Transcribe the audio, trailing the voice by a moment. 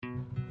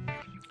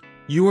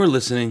You are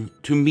listening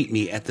to Meet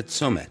Me at the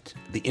Tzomet,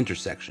 the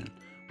intersection,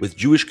 with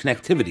Jewish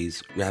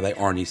Connectivity's Rabbi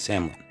Arnie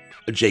Samlin,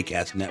 a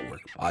JCast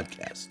Network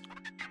podcast.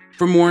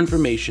 For more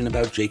information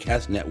about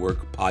JCast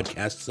Network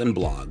podcasts and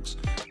blogs,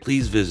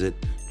 please visit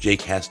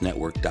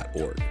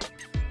jcastnetwork.org.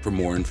 For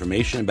more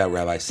information about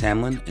Rabbi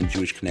Samlin and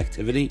Jewish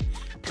Connectivity,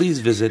 please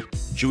visit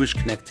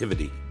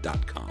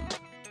jewishconnectivity.com.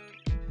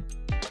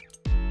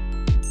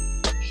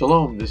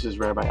 Shalom, this is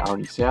Rabbi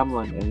Arnie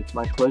Samlin, and it's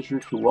my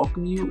pleasure to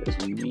welcome you as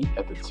we meet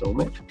at the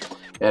Tzomet,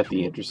 at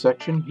the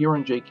intersection here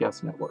on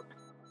JCast Network.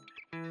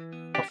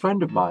 A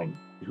friend of mine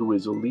who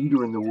is a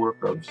leader in the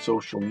work of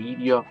social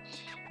media,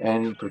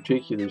 and in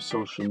particular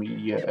social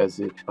media as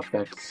it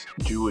affects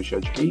Jewish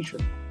education,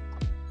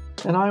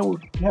 and I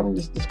were having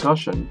this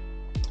discussion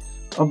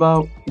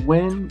about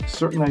when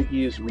certain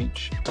ideas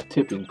reach a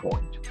tipping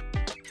point.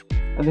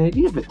 And the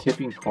idea of a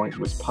tipping point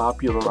was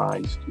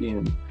popularized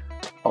in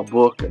a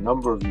book a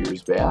number of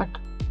years back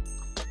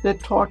that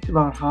talked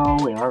about how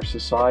in our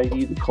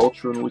society, the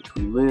culture in which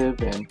we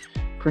live, and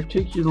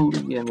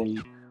particularly in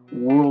a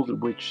world in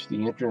which the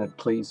internet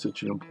plays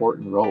such an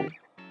important role,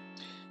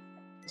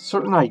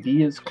 certain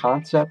ideas,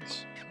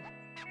 concepts,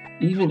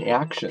 even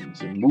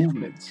actions and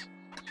movements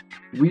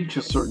reach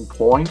a certain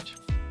point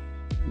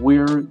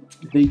where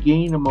they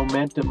gain a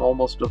momentum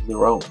almost of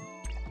their own.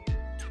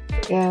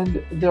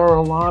 And there are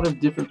a lot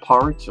of different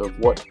parts of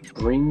what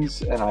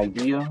brings an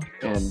idea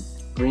and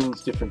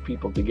brings different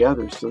people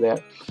together so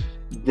that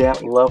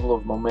that level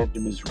of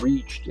momentum is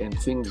reached and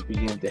things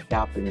begin to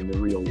happen in the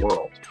real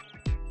world.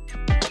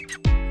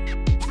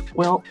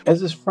 Well,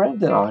 as this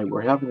friend and I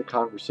were having the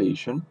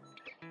conversation,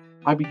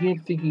 I began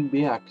thinking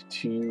back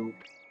to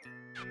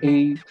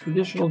a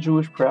traditional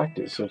Jewish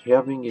practice of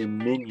having a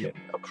minyan,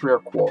 a prayer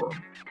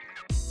quorum.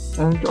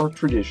 And our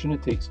tradition,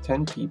 it takes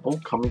 10 people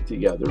coming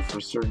together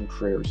for certain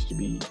prayers to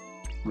be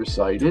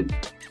recited.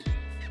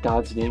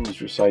 God's name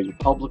is recited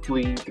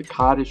publicly, the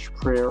Kaddish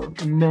prayer,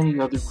 many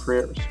other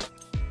prayers,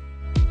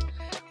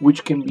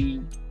 which can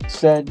be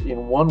said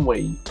in one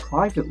way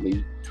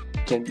privately,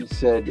 can be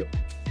said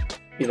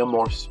in a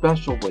more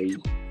special way,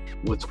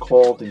 what's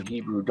called in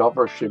Hebrew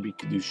davar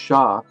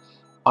shebikdusha,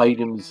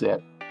 items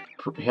that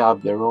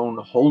have their own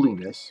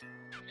holiness,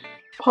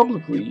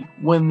 publicly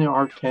when there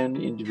are 10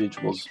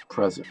 individuals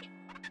present.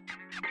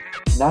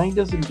 9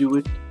 doesn't do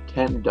it,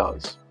 10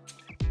 does.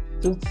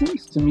 So it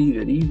seems to me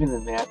that even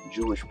in that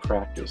Jewish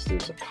practice,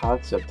 there's a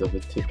concept of a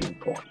tipping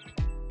point.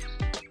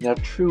 Now,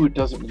 true, it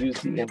doesn't use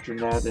the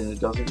internet and it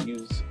doesn't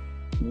use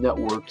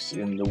networks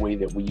in the way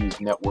that we use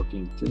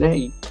networking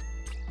today,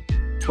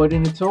 but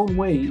in its own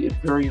way, it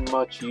very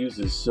much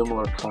uses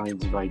similar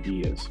kinds of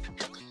ideas.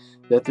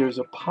 That there's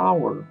a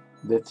power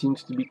that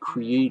seems to be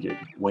created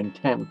when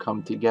 10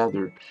 come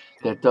together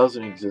that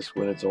doesn't exist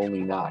when it's only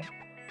 9.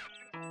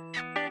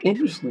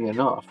 Interestingly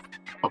enough,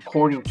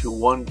 according to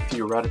one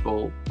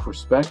theoretical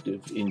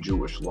perspective in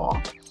Jewish law,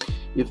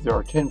 if there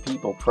are 10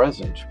 people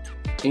present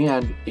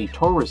and a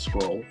Torah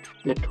scroll,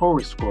 that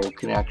Torah scroll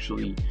can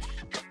actually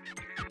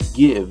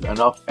give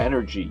enough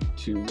energy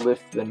to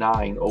lift the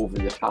 9 over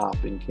the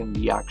top and can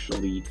be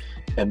actually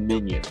a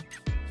minyan.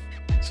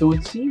 So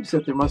it seems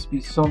that there must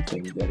be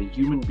something that a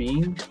human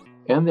being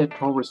and that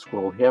Torah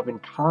scroll have in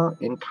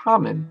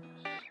common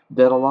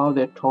that allow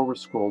that Torah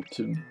scroll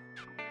to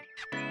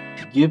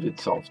give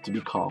itself to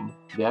become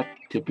that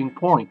tipping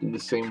point in the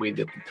same way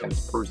that the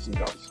 10th person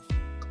does.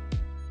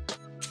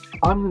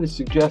 I'm going to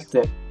suggest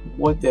that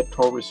what that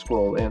Torah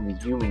scroll and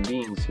the human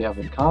beings have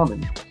in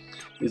common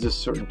is a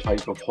certain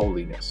type of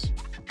holiness.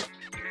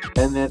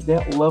 And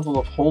that level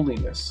of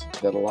holiness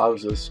that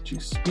allows us to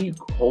speak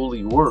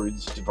holy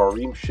words,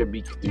 dvarim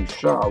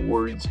shebikdusha,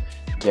 words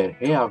that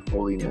have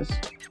holiness,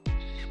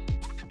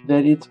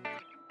 that it's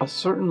a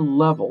certain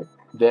level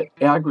that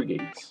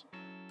aggregates,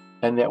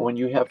 and that when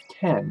you have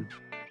 10,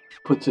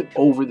 puts it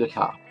over the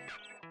top.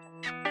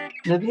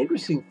 Now, the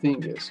interesting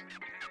thing is,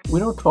 we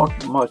don't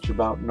talk much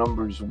about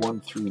numbers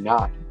 1 through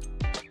 9.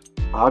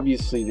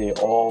 Obviously, they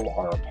all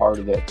are a part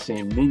of that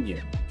same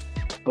minyan,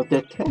 but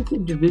that 10th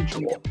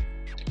individual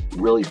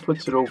really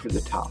puts it over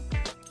the top.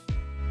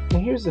 Now,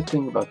 here's the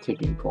thing about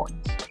tipping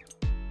points.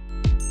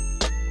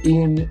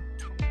 In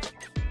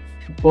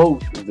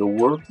both the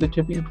work, the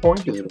tipping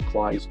point, as it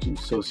applies to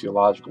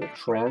sociological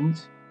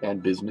trends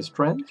and business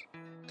trends,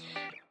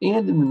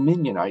 and in the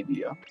minyan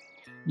idea,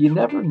 you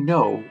never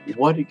know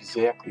what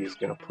exactly is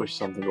going to push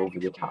something over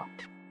the top.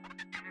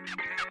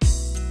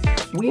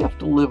 We have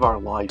to live our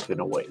life in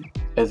a way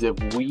as if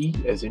we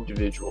as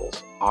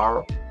individuals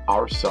are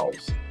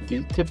ourselves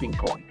the tipping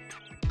point.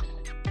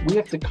 We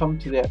have to come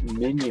to that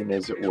minyan,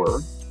 as it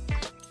were,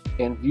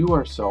 and view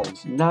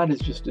ourselves not as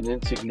just an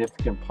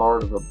insignificant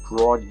part of a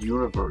broad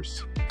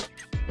universe,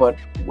 but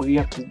we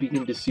have to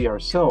begin to see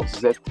ourselves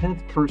as that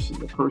 10th person,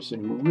 the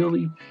person who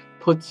really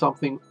put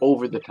something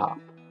over the top.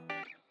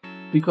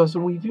 Because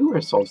when we view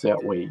ourselves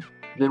that way,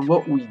 then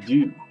what we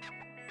do,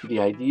 the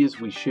ideas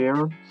we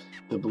share,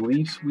 the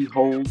beliefs we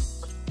hold,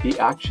 the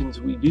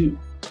actions we do,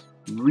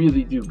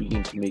 really do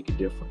begin to make a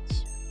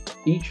difference.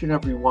 Each and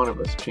every one of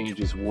us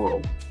changes the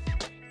world.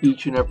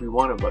 Each and every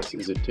one of us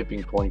is a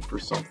tipping point for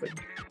something.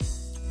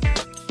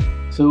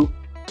 So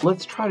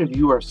let's try to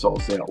view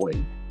ourselves that way.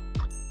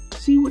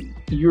 See what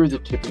you're the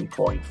tipping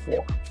point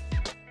for.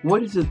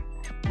 What is it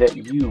that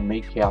you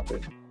make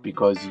happen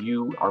because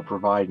you are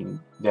providing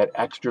that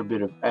extra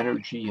bit of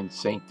energy and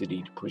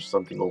sanctity to push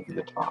something over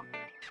the top?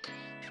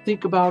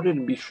 Think about it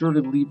and be sure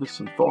to leave us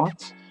some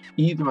thoughts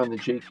either on the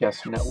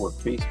JCast Network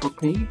Facebook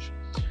page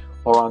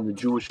or on the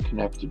Jewish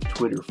Connected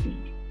Twitter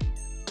feed.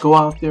 Go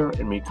out there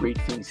and make great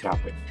things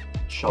happen.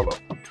 Shalom.